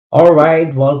All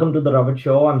right, welcome to the Ravit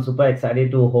Show. I'm super excited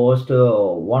to host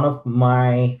one of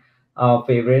my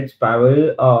favorites,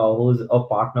 Pavel, who's a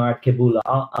partner at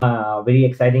Keboola. Very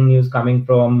exciting news coming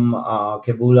from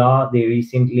Keboola. They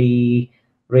recently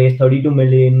raised 32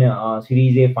 million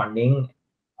Series A funding.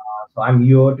 So I'm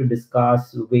here to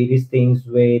discuss various things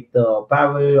with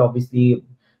Pavel. Obviously,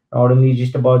 not only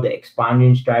just about the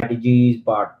expansion strategies,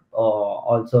 but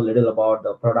also a little about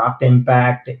the product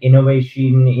impact,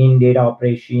 innovation in data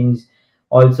operations.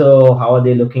 Also, how are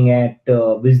they looking at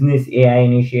business AI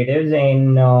initiatives,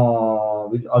 and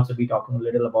we'll also be talking a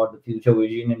little about the future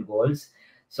vision and goals.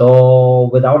 So,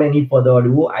 without any further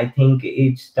ado, I think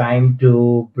it's time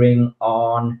to bring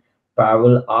on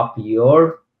Pavel up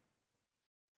here.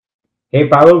 Hey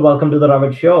Pavel, welcome to the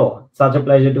Ravit Show. Such a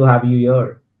pleasure to have you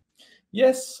here.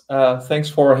 Yes, thanks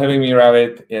for having me,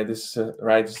 Ravit. Yeah, this is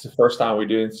right. This is the first time we're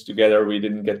doing this together. We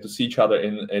didn't get to see each other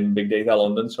in Big Data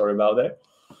London. Sorry about that.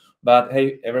 But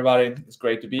hey, everybody, it's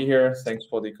great to be here. Thanks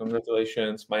for the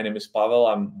congratulations. My name is Pavel.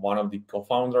 I'm one of the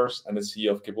co-founders and the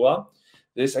CEO of Keboola.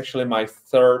 This is actually my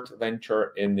third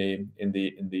venture in the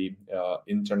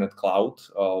internet cloud.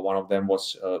 One of them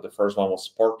was the first one was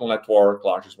Portal Network,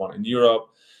 largest one in Europe.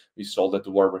 We sold it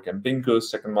to Warburg and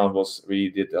Pincus. Second one was we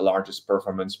did the largest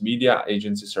performance media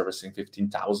agency servicing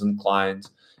 15,000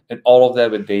 clients, and all of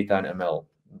that with data and ML,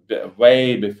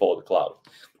 way before the cloud.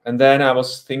 And then I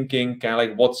was thinking, kind of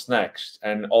like, what's next?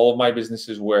 And all of my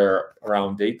businesses were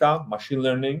around data, machine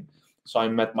learning. So I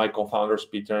met my co-founders,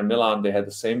 Peter and Milan. They had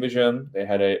the same vision. They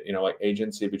had a like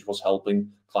agency which was helping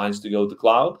clients to go to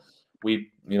cloud.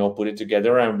 We put it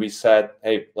together and we said,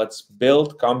 hey, let's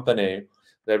build company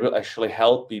that will actually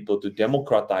help people to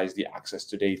democratize the access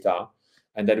to data,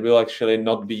 and that will actually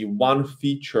not be one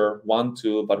feature, one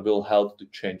tool, but will help to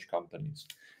change companies.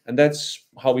 And that's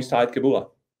how we started Keboola.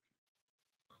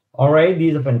 All right,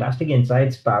 these are fantastic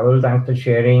insights, Pavel. Thanks for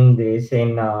sharing this,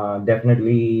 and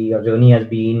definitely your journey has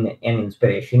been an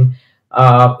inspiration.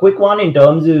 Quick one in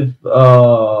terms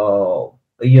of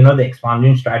the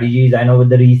expansion strategies. I know with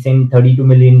the recent 32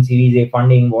 million Series A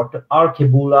funding, what are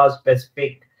Kebula's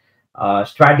specific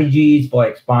strategies for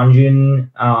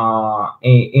expansion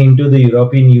into the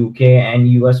European, UK, and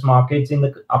US markets in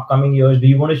the upcoming years? Do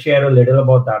you want to share a little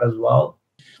about that as well?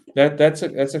 That's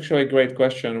actually a great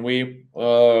question. We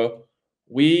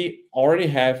already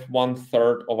have one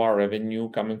third of our revenue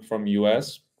coming from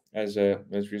US as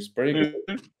is pretty good.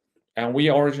 Mhm. And we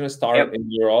originally started Yep. in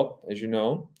Europe, as you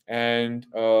know. And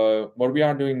what we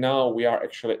are doing now, we are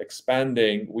actually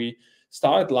expanding. We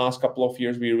started last couple of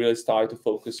years. We really started to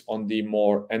focus on the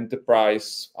more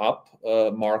enterprise up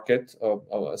market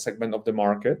segment of the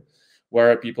market,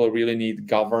 where people really need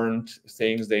governed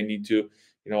things. They need to,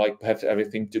 like have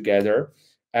everything together.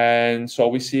 And so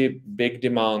we see big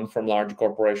demand from large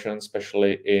corporations,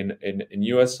 especially in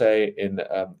USA,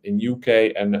 in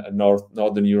UK, and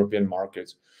northern European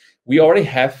markets. We already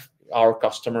have our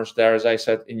customers there. As I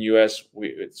said, in US,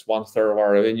 it's one third of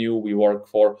our revenue. We work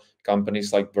for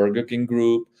companies like Burger King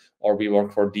Group, or we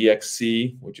work for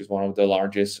DXC, which is one of the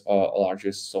largest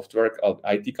software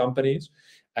IT companies.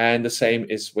 And the same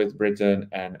is with Britain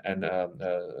and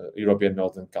European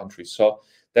northern countries. So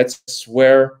that's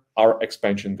where our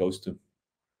expansion goes to.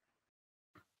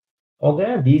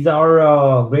 Okay, these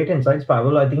are great insights,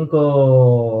 Pavel. I think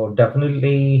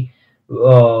definitely,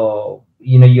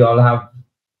 you all have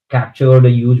captured a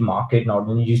huge market, not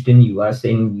only just in US,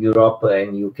 in Europe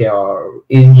and UK, or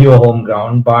in your home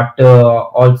ground, but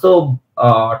also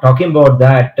talking about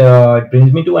that, it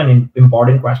brings me to an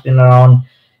important question around,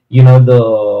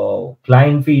 the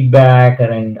client feedback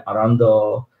and around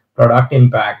the product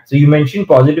impact. So you mentioned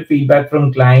positive feedback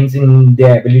from clients in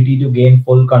their ability to gain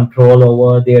full control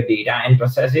over their data and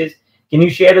processes. Can you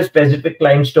share a specific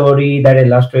client story that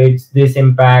illustrates this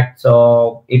impact?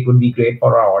 So it would be great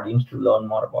for our audience to learn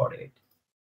more about it.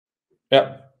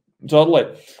 Yeah,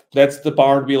 totally. That's the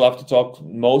part we love to talk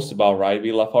most about, right?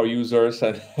 We love our users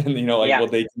and like Yeah.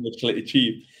 what they can actually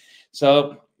achieve.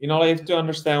 So, like to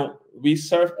understand, we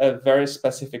serve a very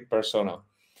specific persona.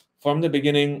 From the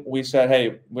beginning, we said,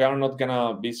 hey, we are not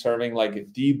gonna be serving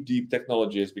like deep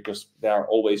technologies because there are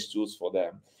always tools for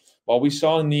them. But we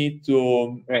saw a need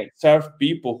to Right. serve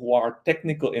people who are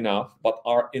technical enough but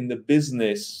are in the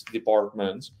business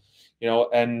departments,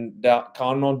 and that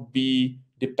cannot be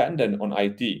dependent on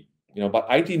IT. But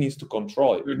IT needs to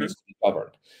control it. It Hmm. needs to be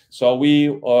governed. So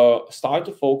we start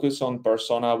to focus on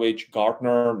persona, which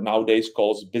Gartner nowadays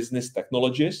calls business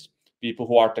technologists, people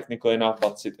who are technical enough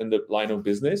but sit in the line of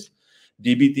business.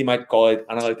 DBT might call it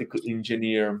analytical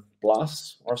engineer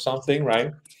plus or something,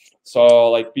 right? So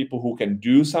like people who can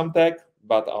do some tech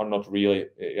but are not really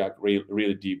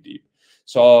really deep.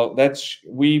 So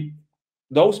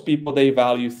those people, they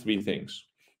value three things.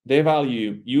 They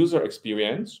value user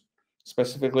experience,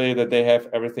 specifically that they have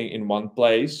everything in one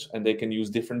place and they can use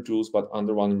different tools but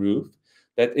under one roof.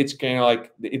 That it's kind of like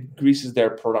it increases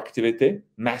their productivity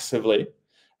massively,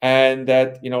 and that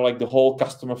like the whole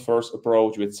customer first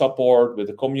approach with support, with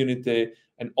the community,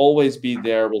 and always be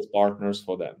there with partners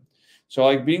for them. So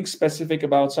like being specific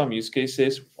about some use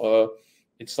cases,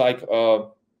 it's like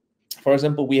for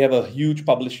example, we have a huge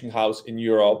publishing house in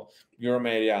Europe,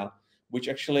 Euromedia, which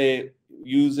actually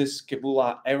uses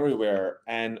Keboola everywhere,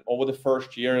 and over the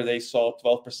first year they saw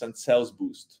 12% sales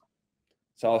boost.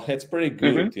 So it's pretty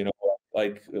good,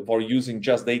 like for using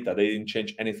just data. They didn't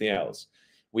change anything else.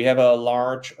 We have a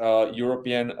large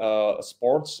European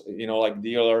sports, like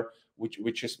dealer, which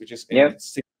is in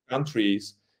 6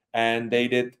 countries, and they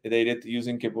did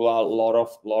using Keboola a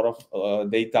lot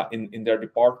of data in their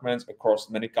departments across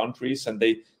many countries, and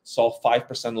they saw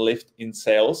 5% lift in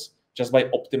sales just by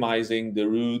optimizing the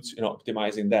routes,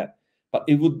 optimizing that. But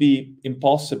it would be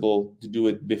impossible to do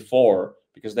it before,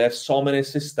 because they have so many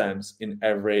systems in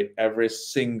every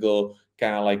single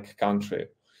kind of like country.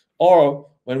 Or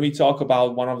when we talk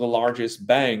about one of the largest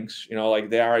banks, like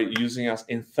they are using us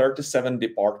in 37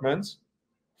 departments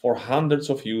for hundreds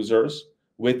of users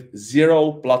with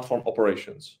 0 platform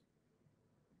operations.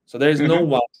 So there is no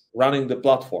one running the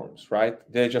platforms, right?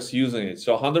 They're just using it.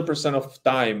 So 100% of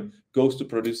time goes to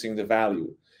producing the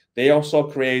value. They also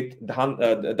create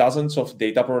dozens of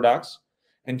data products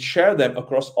and share them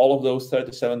across all of those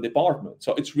 37 departments.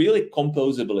 So it's really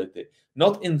composability,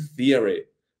 not in theory,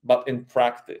 but in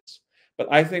practice. But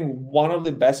I think one of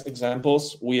the best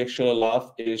examples we actually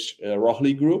love is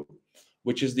Rohli Group,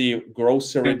 which is the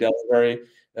grocery delivery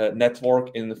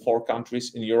network in 4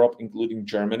 countries in Europe, including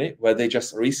Germany, where they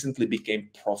just recently became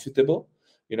profitable,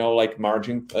 like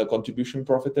margin contribution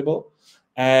profitable.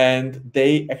 And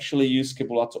they actually use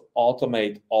Keboola to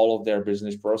automate all of their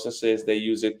business processes. They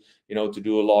use it, to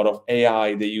do a lot of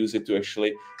AI. They use it to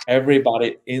actually,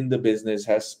 everybody in the business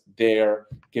has their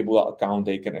Keboola account.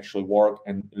 They can actually work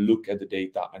and look at the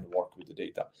data and work with the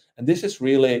data. And this is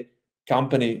really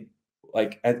company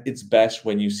like at its best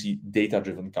when you see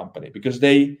data-driven company, because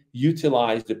they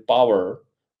utilize the power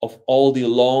of all the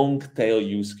long tail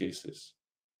use cases.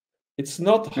 It's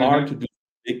not hard to do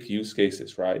big use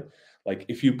cases, right? Like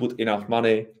if you put enough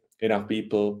money, enough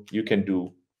people, you can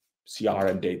do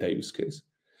CRM data use case.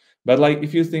 But like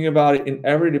if you think about it, in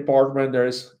every department, there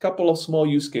is a couple of small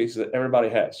use cases that everybody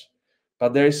has.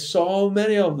 But there is so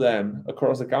many of them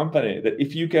across the company that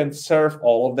if you can serve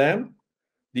all of them,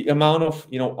 the amount of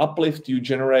uplift you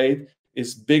generate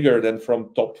is bigger than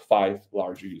from top 5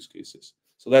 larger use cases.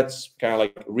 So that's kind of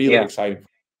like really exciting.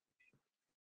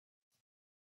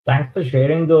 Thanks for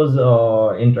sharing those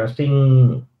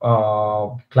interesting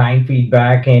client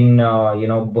feedback and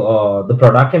the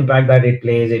product impact that it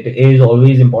plays. It is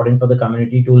always important for the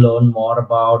community to learn more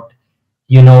about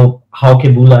how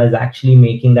Keboola is actually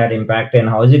making that impact and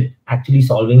how is it actually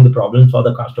solving the problems for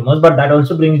the customers. But that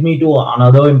also brings me to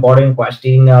another important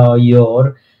question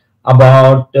here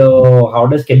about how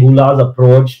does Keboola's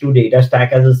approach to data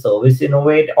stack as a service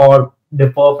innovate or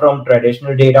differ from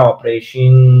traditional data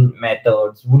operation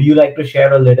methods? Would you like to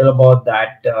share a little about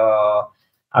that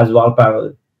as well,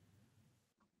 Pavel?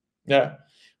 Yeah.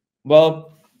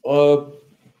 Well,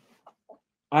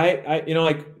 I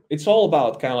like it's all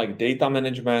about kind of like data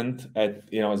management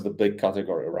as the big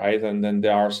category, right? And then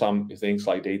there are some things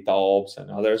like data ops and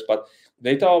others, but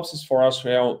data ops is for us,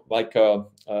 like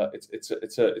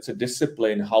it's a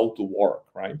discipline how to work,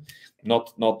 right?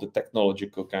 Not the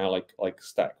technological kind of like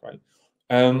stack, right?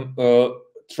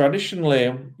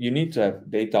 Traditionally, you need to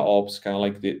have data ops, kind of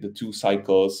like the 2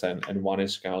 cycles, and one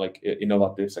is kind of like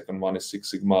innovative, second one is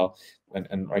Six Sigma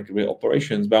and like real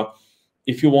operations. But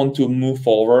if you want to move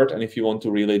forward and if you want to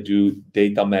really do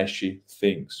data meshy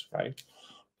things, right?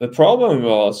 The problem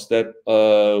was that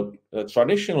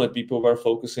traditionally people were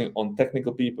focusing on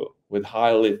technical people with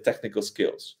highly technical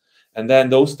skills. And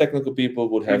then those technical people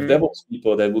would have DevOps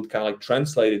people that would kind of like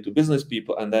translate it to business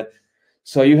people. And then,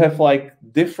 so you have like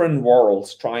different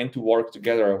worlds trying to work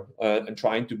together and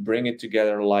trying to bring it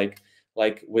together, like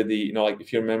with the, like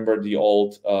if you remember the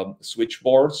old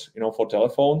switchboards, for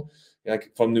telephone,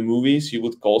 like from the movies, you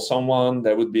would call someone,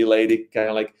 there would be a lady kind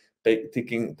of like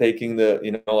taking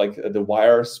the, like the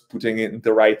wires, putting it in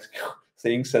the right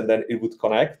things, and then it would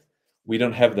connect. We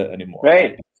don't have that anymore.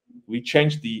 Right. We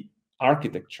changed the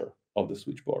architecture of the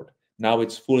switchboard. Now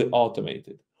it's fully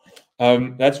automated.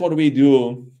 That's what we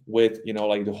do with,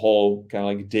 like the whole kind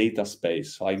of like data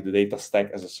space, like the data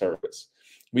stack as a service.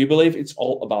 We believe it's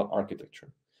all about architecture.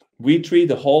 We treat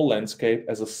the whole landscape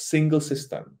as a single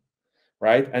system,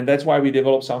 right? And that's why we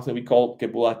developed something we call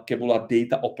Keboola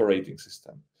Data Operating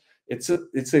System. It's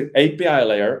an API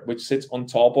layer which sits on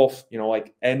top of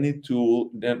like any tool,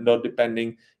 not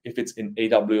depending if it's in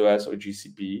AWS or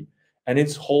GCP. And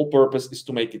its whole purpose is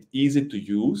to make it easy to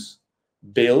use,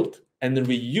 build, and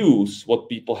reuse what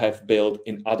people have built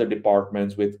in other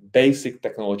departments with basic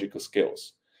technological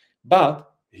skills,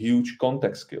 but huge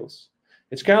context skills.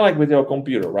 It's kind of like with your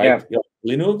computer, right? Yeah.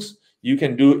 Linux, you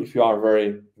can do if you are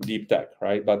very deep tech,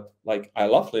 right? But like I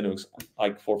love Linux.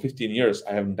 Like for 15 years,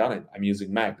 I haven't done it. I'm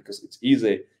using Mac because it's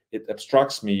easy. It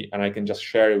abstracts me, and I can just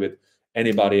share it with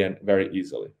anybody and very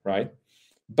easily, right?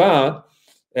 But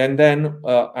and then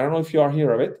I don't know if you are here,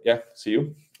 Ravit. Yeah, see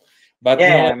you. But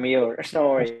Yeah, like, I'm yours. No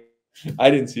worries.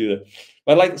 I didn't see that.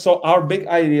 But like, so our big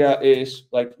idea is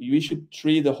like we should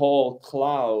treat the whole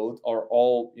cloud or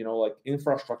all, like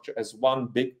infrastructure as one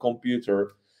big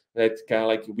computer that kind of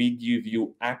like we give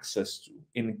you access to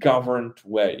in governed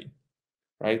way,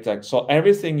 right? Like, so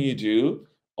everything you do,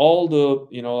 all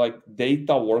the, like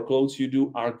data workloads you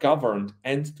do are governed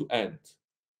end to end.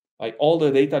 Like all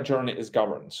the data journey is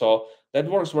governed. So that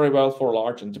works very well for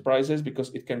large enterprises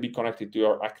because it can be connected to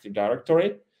your Active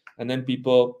Directory, and then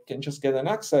people can just get an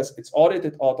access. It's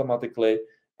audited automatically,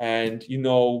 and you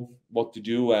know what to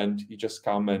do, and you just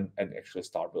come and actually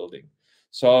start building.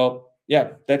 So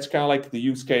yeah, that's kind of like the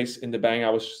use case in the bank. I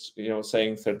was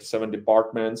saying 37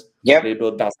 departments. Yep. They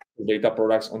build data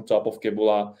products on top of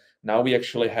Keboola. Now we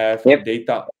actually have Yep.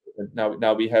 data.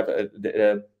 Now we have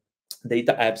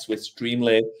data apps with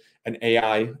Streamlit and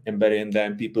AI embedded in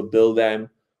them. People build them,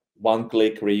 one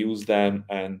click, reuse them,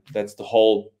 and that's the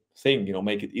whole thing.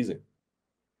 Make it easy.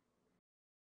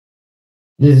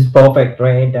 This is perfect,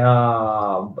 right?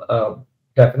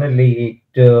 Definitely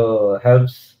it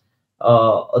helps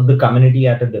the community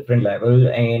at a different level,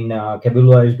 and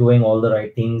Keboola is doing all the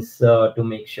right things to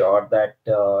make sure that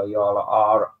you all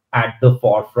are at the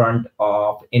forefront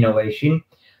of innovation.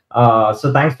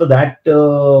 So thanks for that,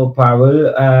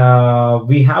 Pavel.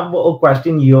 We have a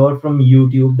question here from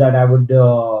YouTube that I would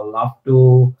love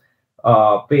to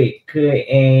pick,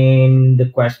 and the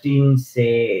question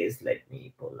says, let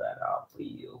me pull that up for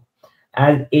you.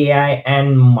 As AI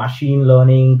and machine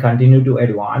learning continue to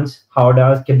advance, how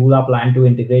does Keboola plan to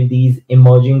integrate these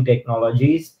emerging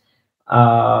technologies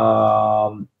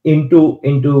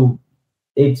into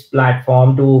its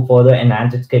platform to further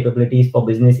enhance its capabilities for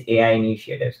business AI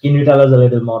initiatives? Can you tell us a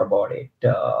little more about it?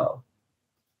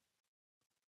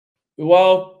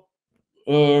 Well,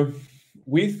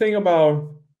 we think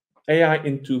about AI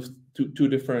in two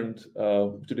different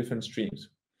streams.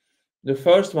 The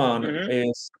first one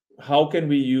is how can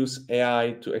we use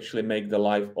AI to actually make the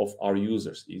life of our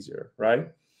users easier, right?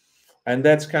 And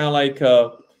that's kind of like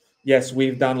yes,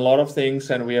 we've done a lot of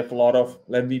things, and we have a lot of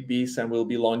MVPs, and we'll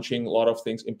be launching a lot of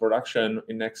things in production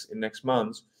in next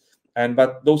months.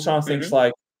 But those are things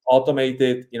like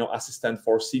automated, assistant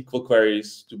for SQL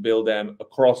queries to build them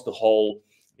across the whole,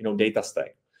 data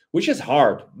stack, which is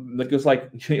hard because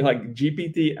like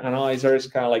GPT analyzer is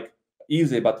kind of like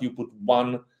easy, but you put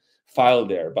one file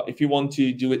there. But if you want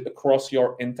to do it across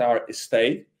your entire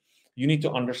estate, you need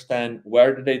to understand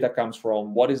where the data comes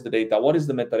from, what is the data, what is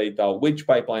the metadata, which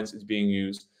pipelines is being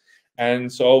used.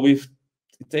 And so we've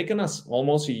taken us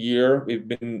almost a year. We've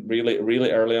been really,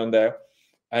 really early on there.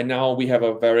 And now we have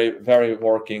a very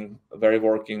working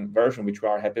version, which we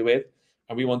are happy with.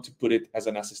 And we want to put it as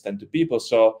an assistant to people.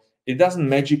 So it doesn't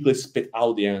magically spit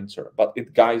out the answer, but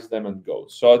it guides them and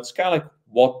goes. So it's kind of like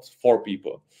what for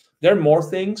people. There are more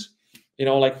things,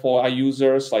 like for our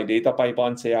users, like data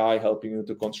pipelines AI, helping you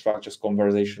to construct just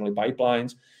conversational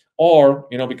pipelines, or,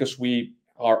 because we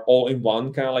are all in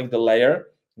one kind of like the layer,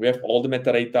 we have all the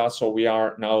metadata. So we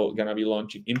are now going to be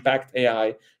launching Impact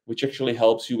AI, which actually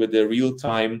helps you with the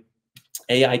real-time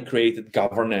AI created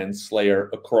governance layer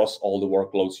across all the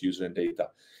workloads, user, and data.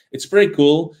 It's pretty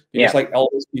cool because like all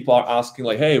these people are asking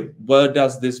like, hey, where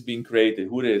does this being created?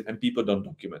 Who did it? And people don't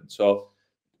document. So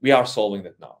we are solving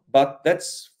that now. But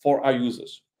that's for our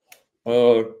users.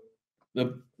 The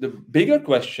bigger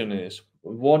question is,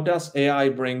 what does AI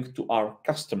bring to our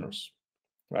customers,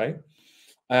 right?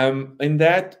 In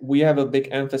that, we have a big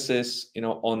emphasis,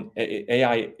 on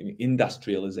AI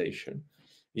industrialization.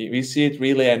 We see it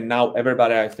really, and now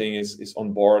everybody, I think, is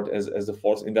on board as the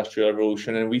fourth industrial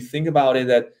revolution. And we think about it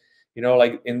that,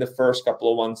 like in the first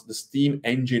couple of months, the steam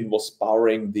engine was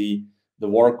powering the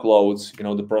workloads,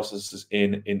 the processes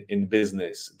in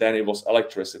business. Then it was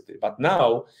electricity. But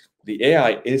now the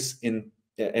AI is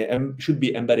should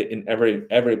be embedded in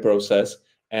every process,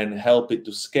 and help it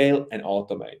to scale and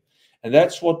automate. And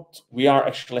that's what we are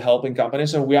actually helping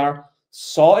companies. And we are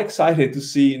so excited to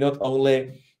see not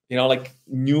only, like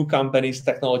new companies,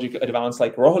 technology advanced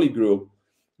like Rohli Group,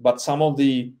 but some of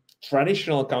the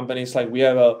traditional companies. Like we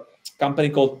have a company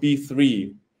called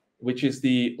P3, which is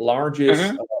the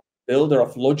largest builder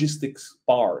of logistics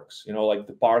parks, like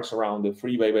the parks around the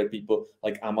freeway where people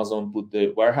like Amazon put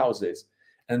the warehouses.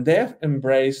 And they have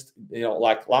embraced,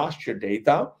 like last year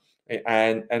data.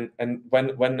 And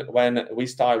when we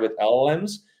started with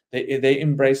LLMs, they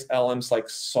embrace LLMs like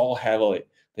so heavily.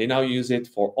 They now use it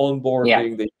for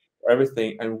onboarding, they for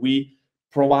everything, and we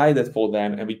provide it for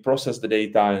them, and we process the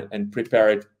data and prepare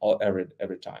it all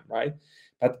every time, right?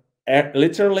 But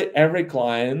literally every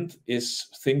client is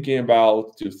thinking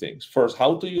about two things. First,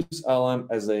 how to use LLM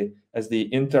as the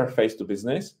interface to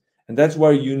business, and that's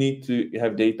where you need to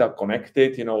have data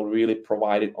connected, really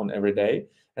provide it on every day.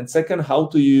 And second, how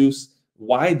to use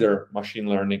wider machine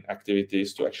learning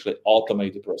activities to actually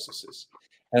automate the processes.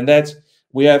 And that's,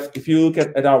 we have, if you look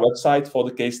at our website for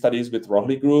the case studies with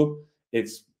Rohli Group,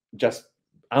 it's just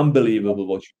unbelievable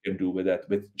what you can do with that,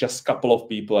 with just a couple of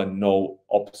people and no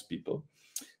ops people.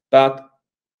 But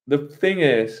the thing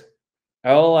is,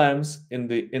 LLMs in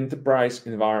the enterprise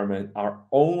environment are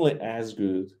only as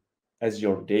good as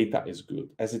your data is good,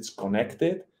 as it's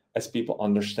connected, as people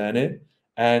understand it,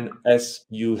 and as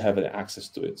you have access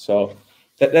to it. So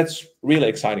that's really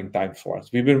exciting time for us.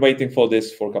 We've been waiting for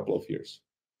this for a couple of years.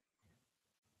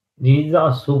 These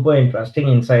are super interesting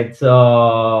insights,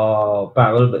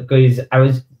 Pavel, because I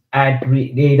was at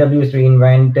the AWS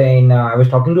reInvent, and I was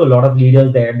talking to a lot of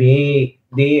leaders there.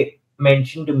 They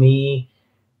mentioned to me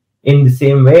in the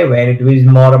same way, where it was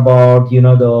more about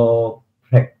the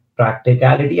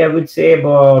practicality, I would say,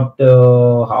 about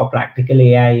how practical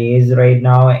AI is right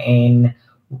now, and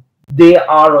they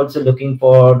are also looking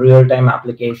for real-time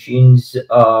applications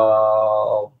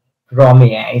from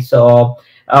AI. So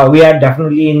we are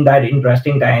definitely in that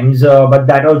interesting times. But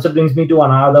that also brings me to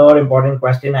another important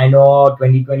question. I know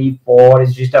 2024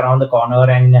 is just around the corner,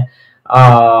 and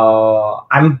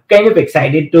I'm kind of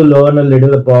excited to learn a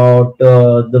little about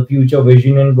the future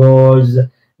vision and goals.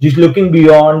 Just looking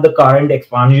beyond the current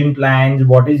expansion plans,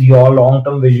 what is your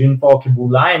long-term vision for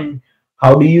Keboola, and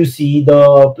how do you see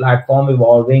the platform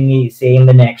evolving, say, in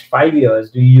the next 5 years?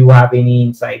 Do you have any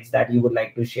insights that you would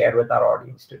like to share with our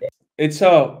audience today? It's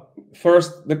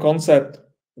first, the concept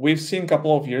we've seen a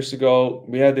couple of years ago.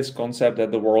 We had this concept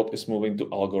that the world is moving to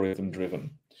algorithm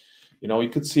driven. You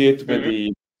could see it with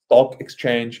the stock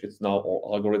exchange. It's now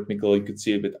all algorithmical. You could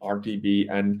see it with RTB,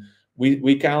 and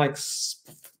we kind of like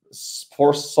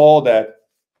foresaw that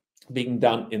being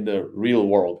done in the real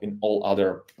world in all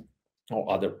other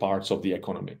parts of the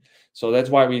economy. So that's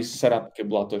why we set up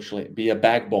Keboola to actually be a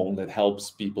backbone that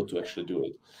helps people to actually do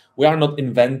it. We are not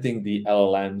inventing the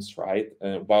LLMs, right?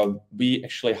 While we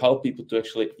actually help people to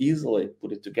actually easily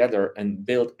put it together and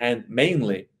build, and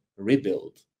mainly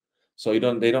rebuild. So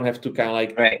they don't have to kind of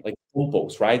like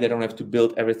compose, right? They don't have to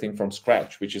build everything from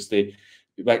scratch, which is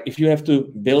like if you have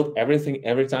to build everything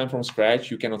every time from scratch,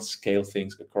 you cannot scale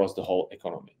things across the whole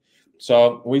economy.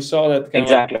 So we saw that kind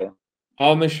of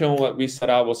our mission, what we set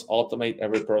out, was automate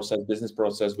every business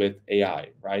process with AI,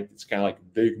 right? It's kind of like a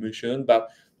big mission, but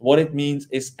what it means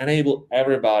is enable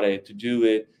everybody to do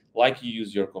it like you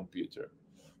use your computer.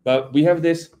 But we have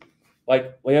this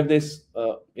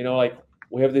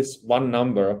one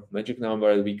number, magic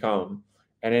number that we count,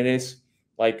 and it is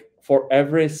like for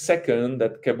every second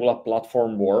that Keboola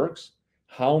platform works,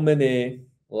 how many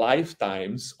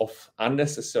lifetimes of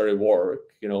unnecessary work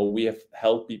we have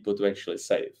helped people to actually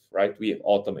save, right? We have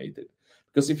automated.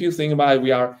 Because if you think about it, we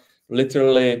are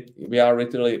literally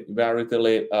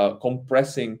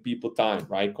compressing people time,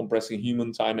 right? Compressing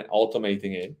human time and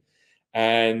automating it,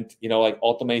 and like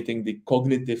automating the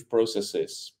cognitive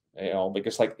processes,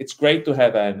 because like it's great to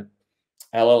have an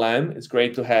LLM, it's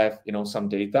great to have some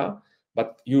data,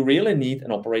 but you really need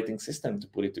an operating system to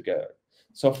put it together.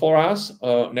 So for us,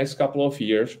 next couple of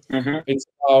years, it's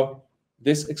about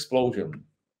this explosion,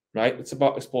 right? It's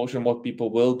about explosion, what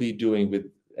people will be doing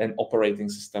with an operating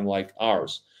system like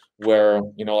ours, where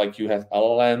like you have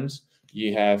LLMs,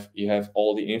 you have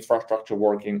all the infrastructure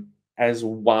working as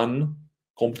one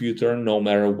computer, no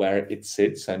matter where it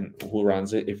sits and who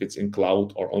runs it, if it's in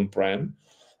cloud or on-prem.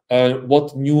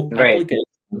 What new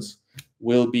applications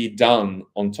will be done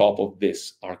on top of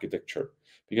this architecture?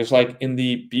 Because like in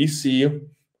the PC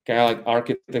kind of like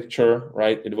architecture,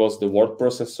 right? It was the word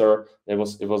processor, it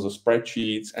was the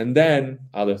spreadsheets, and then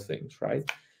other things, right?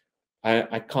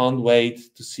 I can't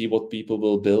wait to see what people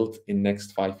will build in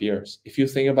next 5 years. If you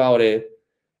think about it,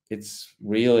 it's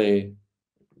really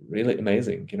really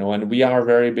amazing, and we are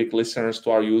very big listeners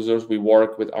to our users. We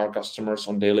work with our customers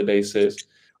on daily basis.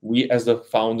 We as the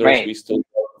founders, we Right. still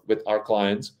work with our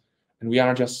clients, and we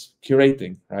are just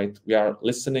curating, right? We are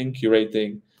listening,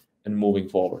 curating, and moving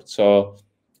forward. So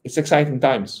it's exciting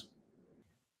times.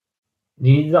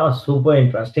 These are super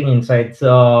interesting insights,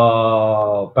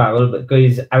 Pavel,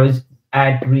 because I was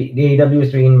at the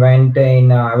AWS reInvent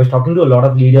and I was talking to a lot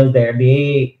of leaders there.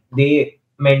 They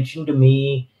mentioned to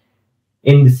me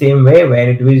in the same way,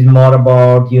 where it was more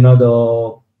about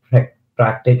the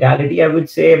practicality, I would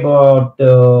say, about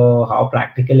how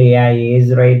practical AI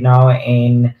is right now,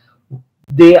 and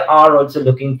they are also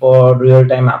looking for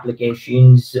real-time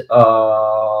applications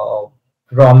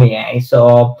from AI.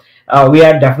 So we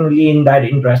are definitely in that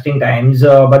interesting times.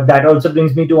 But that also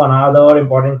brings me to another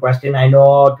important question. I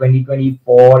know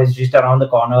 2024 is just around the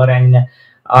corner, and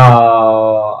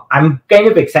I'm kind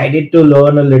of excited to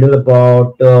learn a little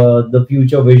about the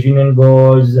future vision and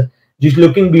goals. Just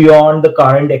looking beyond the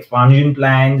current expansion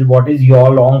plans, what is your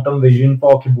long-term vision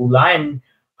for Keboola, and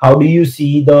how do you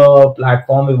see the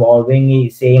platform evolving,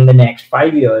 say, in the next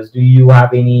 5 years? Do you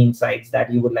have any insights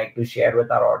that you would like to share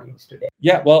with our audience today?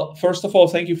 Yeah, well, first of all,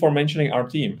 thank you for mentioning our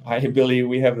team. I believe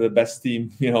we have the best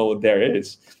team, there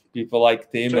is. People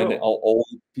like Tim and True. all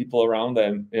people around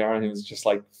them, it's just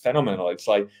like phenomenal. It's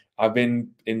like I've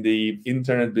been in the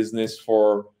internet business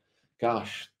for,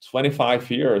 gosh,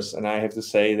 25 years, and I have to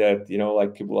say that,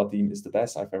 like Keboola team is the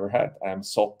best I've ever had. I'm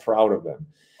so proud of them.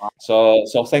 So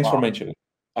thanks for Wow. mentioning.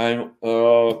 And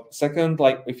second,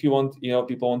 like if you want,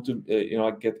 people want to,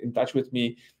 like get in touch with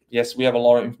me. Yes, we have a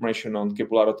lot of information on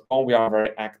Keboola.com. We are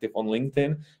very active on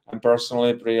LinkedIn. I'm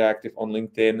personally pretty active on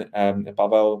LinkedIn,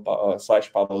 Pavel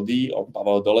 /Pavel D or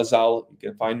Pavel Dolezal. You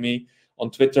can find me on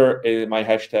Twitter. My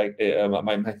hashtag,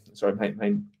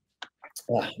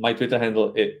 my Twitter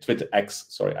handle, Twitter X.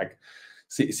 Sorry,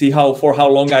 see how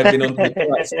long I've been on Twitter.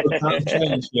 I still can't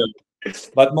change.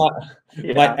 But my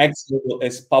Yeah. X handle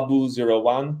is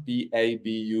Pabu01,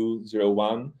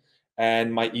 Pabu01.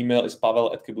 And my email is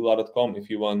pavel@keboola.com if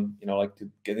you want, like to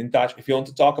get in touch. If you want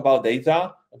to talk about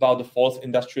data, about the fourth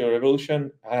industrial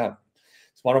revolution,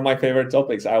 it's one of my favorite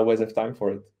topics. I always have time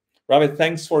for it. Ravit,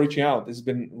 thanks for reaching out. This has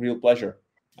been a real pleasure.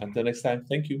 Until next time,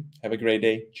 thank you. Have a great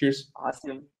day. Cheers.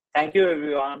 Awesome. Thank you,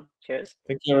 everyone. Cheers.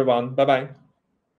 Thank you, everyone. Bye-bye.